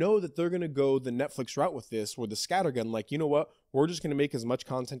And you know that they're going to go the Netflix route with this, or the scattergun, like, you know what? We're just going to make as much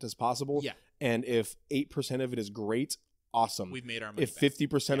content as possible. Yeah. And if 8% of it is great, awesome. We've made our money If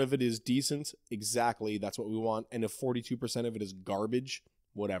 50% of it is decent, exactly, that's what we want. And if 42% of it is garbage,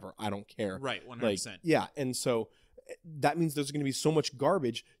 whatever, I don't care. Right, 100%. Like, yeah, and so that means there's going to be so much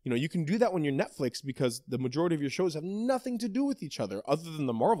garbage. You know, you can do that when you're Netflix because the majority of your shows have nothing to do with each other. Other than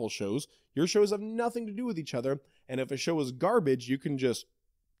the Marvel shows, your shows have nothing to do with each other. And if a show is garbage, you can just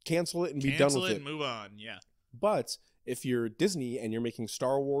cancel it and be done with it. Cancel it and move on, yeah. But if you're Disney and you're making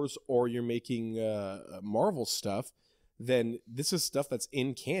Star Wars or you're making Marvel stuff, then this is stuff that's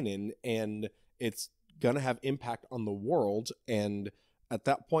in canon and it's going to have impact on the world. And at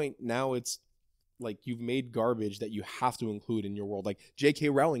that point, now it's like you've made garbage that you have to include in your world. Like J.K.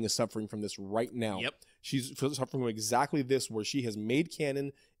 Rowling is suffering from this right now. Yep. She's suffering from exactly this, where she has made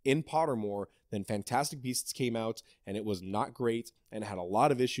canon in Pottermore, then Fantastic Beasts came out and it was not great and it had a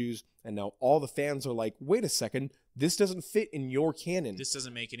lot of issues. And now all the fans are like, wait a second, this doesn't fit in your canon. This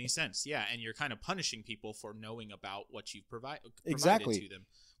doesn't make any sense. Yeah, and you're kind of punishing people for knowing about what you've provided Exactly. to them.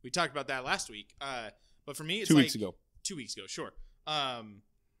 We talked about that last week. But for me, it's 2 weeks ago. 2 weeks ago, sure.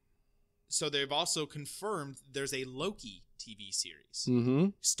 So they've also confirmed there's a Loki TV series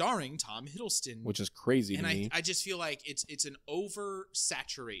starring Tom Hiddleston, Which is crazy to and me. I just feel like it's an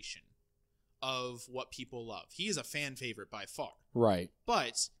oversaturation of what people love. He is a fan favorite by far, Right.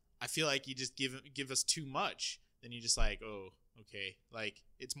 but I feel like you just give us too much, then you're just like, oh, okay, like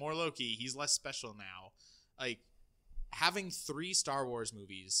it's more Loki. He's less special now. Like having 3 Star Wars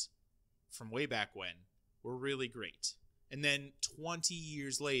movies from way back when were really great, and then 20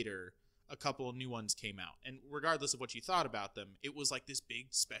 years later, a couple of new ones came out, and regardless of what you thought about them, it was like this big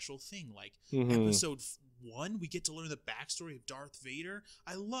special thing. Like episode 1, we get to learn the backstory of Darth Vader.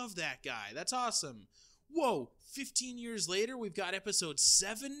 I love that guy. That's awesome. Whoa, 15 years later, we've got episode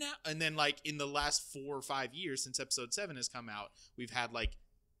 7 now, and then like in the last 4 or 5 years since episode 7 has come out, we've had like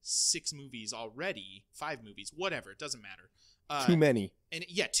 6 movies already, 5 movies, whatever. It doesn't matter. Too many. And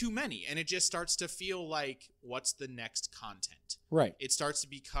yeah, too many. And it just starts to feel like, what's the next content? Right. It starts to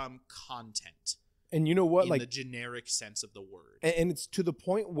become content. And you know what? In like the generic sense of the word. And it's to the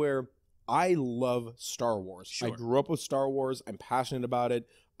point where I love Star Wars. Sure. I grew up with Star Wars. I'm passionate about it.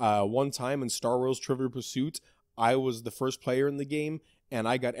 One time in Star Wars Trivial Pursuit, I was the first player in the game, and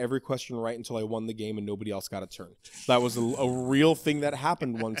I got every question right until I won the game and nobody else got a turn. That was a real thing that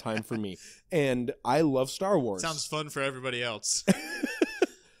happened one time for me. And I love Star Wars. Sounds fun for everybody else.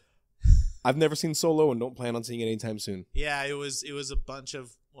 I've never seen Solo and don't plan on seeing it anytime soon. Yeah, it was a bunch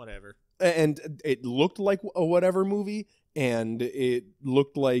of whatever. And it looked like a whatever movie, and it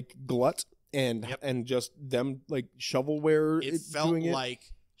looked like glut and just them like shovelware. It felt doing it. like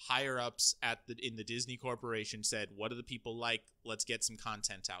higher ups in the Disney Corporation said, "What do the people like? Let's get some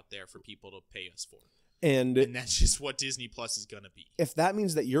content out there for people to pay us for." And that's just what Disney Plus is gonna be. If that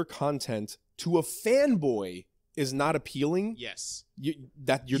means that your content to a fanboy is not appealing, yes, you're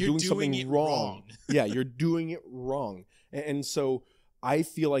doing something wrong. Yeah, you're doing it wrong. And so I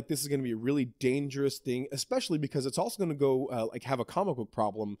feel like this is going to be a really dangerous thing, especially because it's also going to go like have a comic book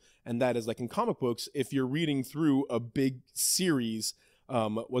problem. And that is like in comic books, if you're reading through a big series,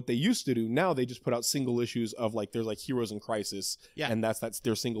 what they used to do, now they just put out single issues of like, there's like Heroes in Crisis, and that's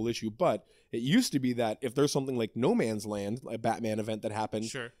their single issue. But it used to be that if there's something like No Man's Land, a Batman event that happened,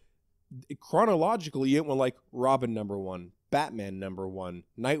 sure, chronologically it went like Robin #1, Batman #1,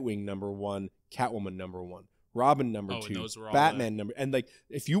 Nightwing #1, Catwoman #1, Robin #2, and those were all Batman and like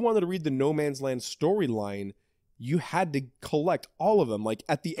if you wanted to read the No Man's Land storyline, you had to collect all of them. Like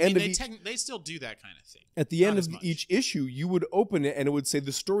at the end of they still do that kind of thing. At the end of each issue, you would open it and it would say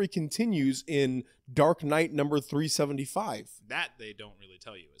the story continues in Dark Knight number 375. That they don't really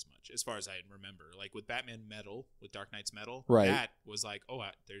tell you as much, as far as I remember. Like with Batman Metal, with Dark Knight's Metal, right? That was like,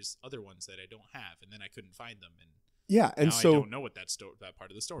 there's other ones that I don't have, and then I couldn't find them, and and now so I don't know what that part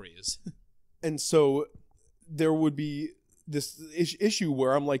of the story is. And so there would be this issue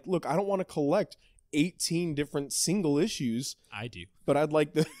where I'm like, look, I don't want to collect 18 different single issues. I do, but I'd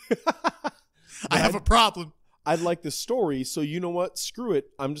like the. I have a problem. I'd like the story, so you know what? Screw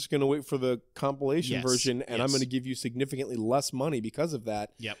it. I'm just going to wait for the compilation version, and I'm going to give you significantly less money because of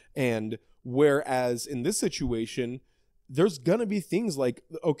that. Yep. And whereas in this situation, there's going to be things like,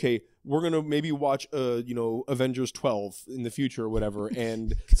 okay, we're going to maybe watch, Avengers 12 in the future or whatever,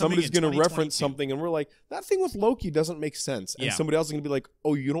 and somebody's going to reference something, and we're like, that thing with Loki doesn't make sense. And somebody else is going to be like,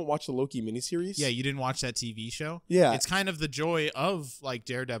 oh, you don't watch the Loki miniseries? Yeah, you didn't watch that TV show? Yeah. It's kind of the joy of, like,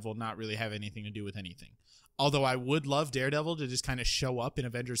 Daredevil not really have anything to do with anything. Although I would love Daredevil to just kind of show up in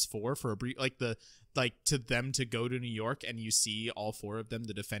Avengers 4 for a brief, to them to go to New York and you see all 4 of them,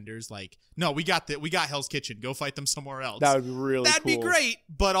 the Defenders, like, no, we got Hell's Kitchen. Go fight them somewhere else. That would be really That'd cool. be great.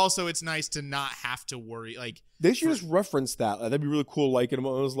 But also it's nice to not have to worry. Like, they should just reference that. That'd be really cool. Like, and it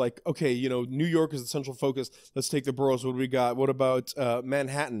was like, okay, New York is the central focus. Let's take the boroughs. What do we got? What about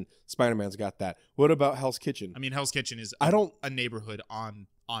Manhattan? Spider-Man's got that. What about Hell's Kitchen? I mean, Hell's Kitchen is a neighborhood on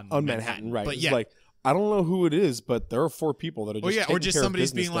Manhattan, right? But it's yeah. like, I don't know who it is, but there are 4 people that are just or just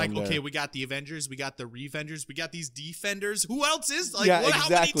somebody's being like, there. okay, we got the Avengers, we got the Revengers, we got these Defenders. Who else is like? Yeah, How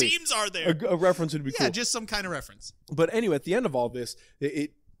many teams are there? A reference would be cool. Yeah, just some kind of reference. But anyway, at the end of all this,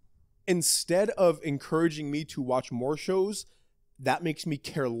 it instead of encouraging me to watch more shows, that makes me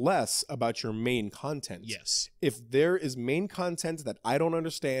care less about your main content. Yes. If there is main content that I don't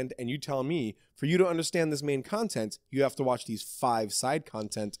understand and you tell me, for you to understand this main content, you have to watch these 5 side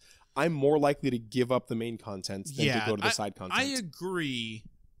content, I'm more likely to give up the main content than to go to the side content. I agree,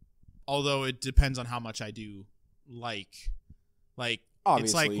 although it depends on how much I do like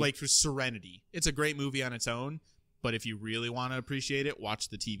Obviously. It's like for Serenity. It's a great movie on its own, but if you really want to appreciate it, watch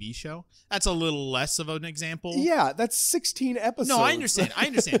the TV show. That's a little less of an example. Yeah, that's 16 episodes. No, I understand.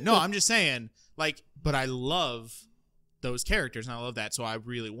 No, I'm just saying, but I love those characters, and I love that, so I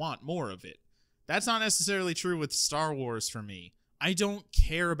really want more of it. That's not necessarily true with Star Wars for me. I don't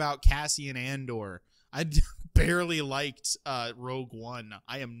care about Cassian Andor. I barely liked Rogue One.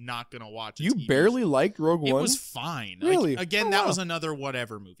 I am not going to watch it. You barely liked Rogue One? It was fine. Really? That was another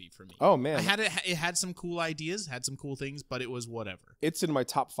whatever movie for me. Oh, man. It had some cool ideas, had some cool things, but it was whatever. It's in my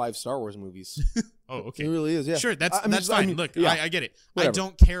top 5 Star Wars movies. Oh, okay. It really is, yeah. Sure, that's fine. Look, yeah. I get it. Whatever. I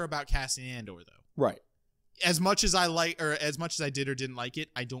don't care about Cassian Andor, though. Right. As much as I as much as I did or didn't like it,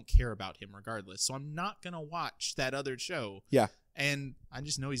 I don't care about him regardless. So I'm not going to watch that other show. Yeah. And I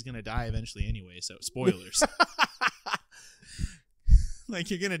just know he's going to die eventually anyway, so spoilers. Like,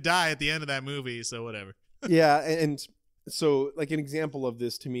 you're going to die at the end of that movie, so whatever. Yeah, and so, like, an example of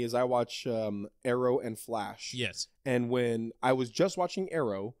this to me is I watch Arrow and Flash. Yes. And when I was just watching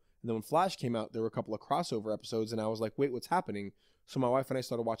Arrow, and then when Flash came out, there were a couple of crossover episodes, and I was like, wait, what's happening? So my wife and I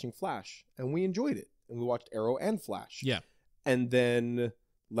started watching Flash, and we enjoyed it. And we watched Arrow and Flash. Yeah. And then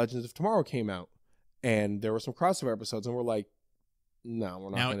Legends of Tomorrow came out, and there were some crossover episodes, and we're like, no, we're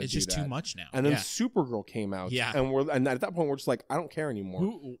not going to do that. Now it's just too much now. And then Supergirl came out. Yeah. And at that point, we're just like, I don't care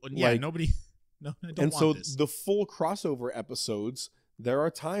anymore. Nobody. No, I don't and want so this. the full crossover episodes, there are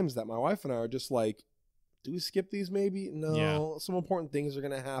times that my wife and I are just like, do we skip these maybe? No, some important things are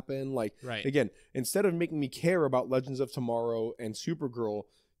going to happen. Like, right. Again, instead of making me care about Legends of Tomorrow and Supergirl,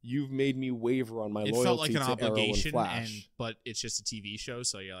 you've made me waver on my loyalty to Arrow and Flash. It felt like an obligation, but it's just a TV show,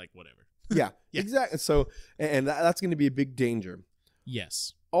 so you're like, whatever. Yeah, exactly. So, and that's going to be a big danger.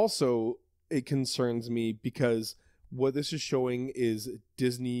 Yes. Also, it concerns me because what this is showing is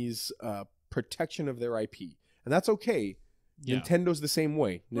Disney's protection of their IP. And that's okay. Yeah. Nintendo's the same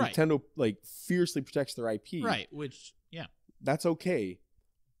way. Nintendo fiercely protects their IP. Right, which, yeah. That's okay.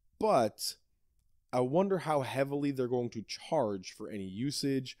 But I wonder how heavily they're going to charge for any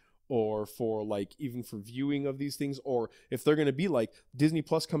usage or for even for viewing of these things, or if they're going to be like Disney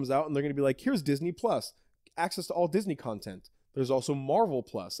Plus comes out and they're going to be like, here's Disney Plus, access to all Disney content. There's also Marvel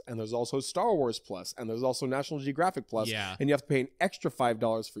Plus, and there's also Star Wars Plus, and there's also National Geographic Plus. Yeah. And you have to pay an extra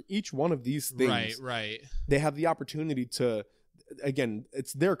 $5 for each one of these things. Right. They have the opportunity to, again,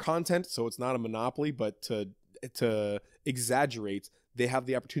 it's their content, so it's not a monopoly, but to exaggerate, they have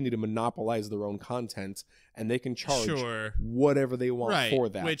the opportunity to monopolize their own content, and they can charge whatever they want for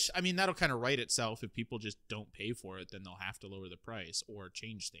that. Which, I mean, that'll kind of right itself. If people just don't pay for it, then they'll have to lower the price or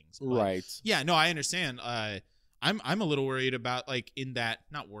change things. But, right. Yeah, no, I understand. I'm a little worried about in that,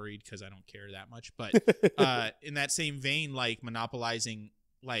 not worried because I don't care that much, but in that same vein, monopolizing,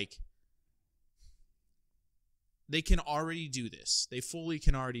 they can already do this. They fully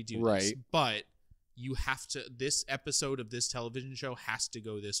can already do this. But you have to, this episode of this television show has to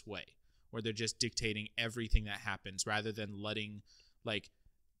go this way, where they're just dictating everything that happens rather than letting,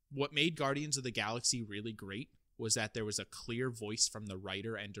 what made Guardians of the Galaxy really great was that there was a clear voice from the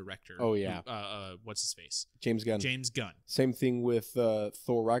writer and director. Oh, yeah. What's his face? James Gunn. Same thing with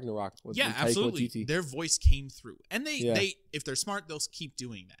Thor Ragnarok. Absolutely. Waititi. Their voice came through. And they, if they're smart, they'll keep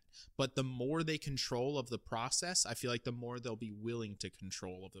doing that. But the more they control of the process, I feel like the more they'll be willing to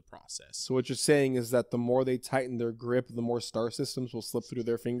control of the process. So what you're saying is that the more they tighten their grip, the more star systems will slip through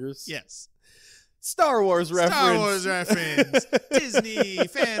their fingers? Yes. Star Wars reference. Disney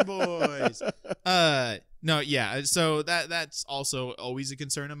fanboys. No, yeah. So that's also always a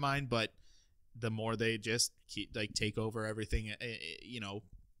concern of mine. But the more they just keep take over everything,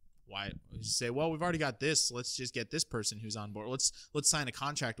 Why say, well, we've already got this. Let's just get this person who's on board. Let's sign a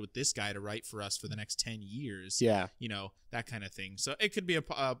contract with this guy to write for us for the next 10 years. Yeah. That kind of thing. So it could be a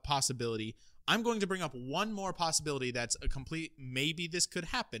possibility. I'm going to bring up one more possibility that's a complete maybe this could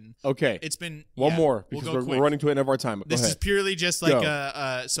happen. Okay. It's been one more because we're running to the end of our time. This is purely just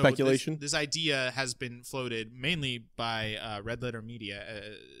like speculation. This idea has been floated mainly by Red Letter Media.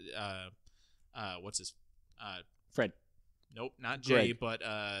 What's his Fred? Nope, not Jay, but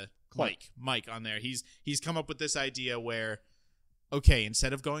Mike on there. He's come up with this idea where, okay,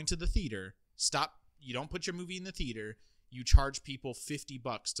 instead of going to the theater, you don't put your movie in the theater. You charge people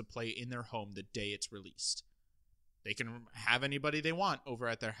 $50 to play in their home the day it's released. They can have anybody they want over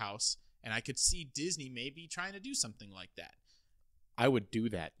at their house, and I could see Disney maybe trying to do something like that. I would do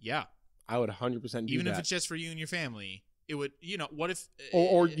that. Yeah. I would 100% do that. Even if it's just for you and your family. It would, what if...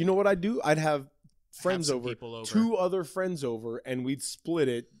 Or you know what I'd do? I'd have friends over, 2 other friends over, and we'd split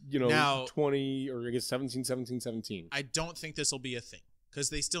it, now, 20, or I guess 17. I don't think this will be a thing. Because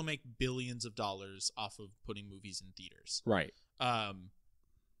they still make billions of dollars off of putting movies in theaters. Right.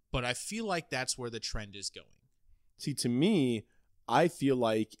 But I feel like that's where the trend is going. See, to me, I feel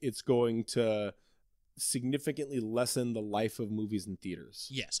like it's going to significantly lessen the life of movies in theaters.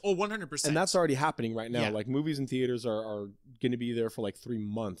 Yes. Oh, 100%. And that's already happening right now. Yeah. Like, movies in theaters are going to be there for like 3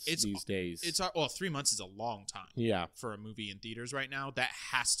 months these days. 3 months is a long time. Yeah. For a movie in theaters right now. That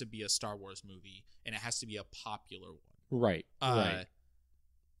has to be a Star Wars movie, and it has to be a popular one. Right. Right.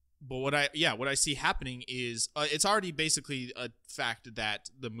 But what I see happening is it's already basically a fact that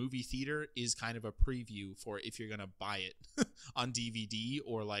the movie theater is kind of a preview for if you're going to buy it on DVD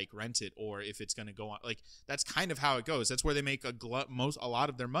or like rent it, or if it's going to go on. Like, that's kind of how it goes. That's where they make a lot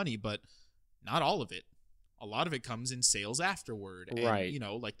of their money, but not all of it. A lot of it comes in sales afterward, and, right?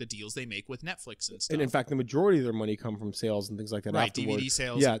 Like the deals they make with Netflix and stuff. And in fact, the majority of their money come from sales and things like that. Right, afterward. DVD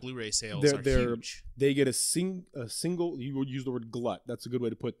sales, and Blu-ray sales are huge. They get a single. You would use the word glut. That's a good way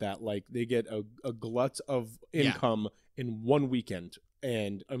to put that. Like, they get a glut of income in one weekend,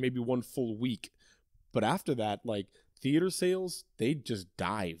 and maybe one full week. But after that, like, theater sales, they just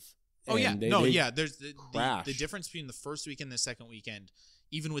dive. Oh yeah, There's the difference between the first weekend and the second weekend,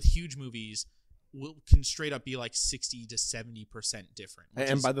 even with huge movies, can straight up be like 60 to 70% different.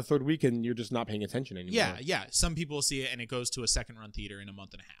 And by the third weekend, you're just not paying attention anymore. Yeah. Some people see it and it goes to a second run theater in a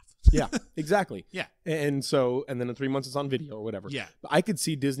month and a half. Yeah, exactly. Yeah. And then in 3 months it's on video or whatever. Yeah. But I could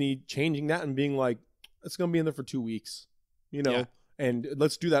see Disney changing that and being like, it's going to be in there for 2 weeks, Yeah. And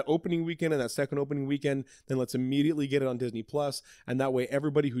let's do that opening weekend and that second opening weekend. Then let's immediately get it on Disney Plus. And that way,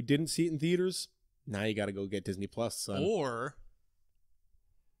 everybody who didn't see it in theaters, now you got to go get Disney Plus, son. Or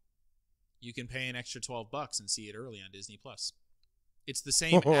you can pay an extra $12 and see it early on Disney Plus. It's the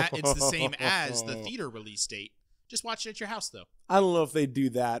same. It's the same as the theater release date. Just watch it at your house, though. I don't know if they do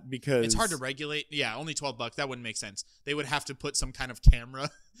that because it's hard to regulate. Yeah, only $12. That wouldn't make sense. They would have to put some kind of camera,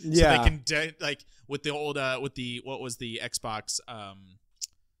 so they can like with the old what was the Xbox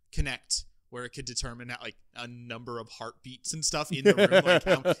Kinect, where it could determine like a number of heartbeats and stuff in the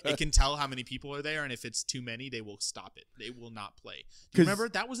room. Like it can tell how many people are there, and if it's too many, they will stop it. They will not play. Do you remember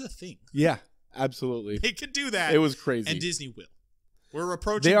that was a thing? Yeah, absolutely. They could do that. It was crazy, and Disney will. We're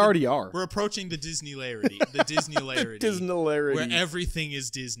approaching. They already are. We're approaching the Disney-larity. The Disney-larity. Disney-larity. Where everything is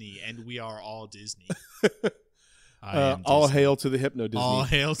Disney, and we are all Disney. All hail to the Hypno Disney. All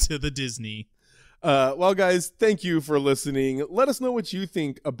hail to the Disney. Well, guys, thank you for listening. Let us know what you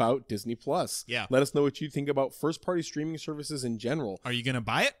think about Disney Plus. Yeah. Let us know what you think about first-party streaming services in general. Are you gonna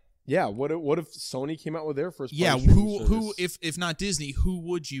buy it? Yeah. What if Sony came out with their first? Yeah. Who if not Disney, who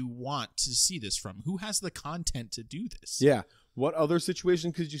would you want to see this from? Who has the content to do this? Yeah. What other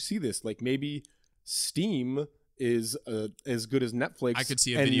situation could you see this? Like, maybe Steam is as good as Netflix. I could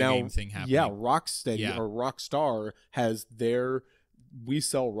see a video game thing happening. Yeah, Rocksteady or Rockstar has their. We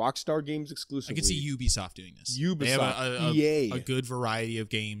sell Rockstar games exclusively. I could see Ubisoft doing this. They have EA. A good variety of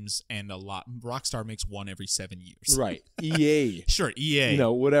games and a lot. Rockstar makes one every 7 years. Right. EA. Sure, EA.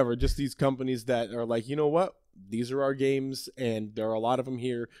 Whatever. Just these companies that are like, you know what? These are our games, and there are a lot of them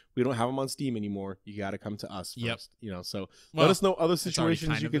here. We don't have them on Steam anymore. You got to come to us first. Yep. So let us know other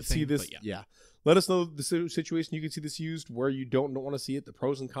situations you could see this. Yeah. Let us know the situation you could see this used, where you don't want to see it, the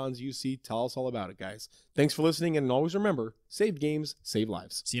pros and cons you see. Tell us all about it, guys. Thanks for listening, and always remember, save games, save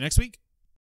lives. See you next week.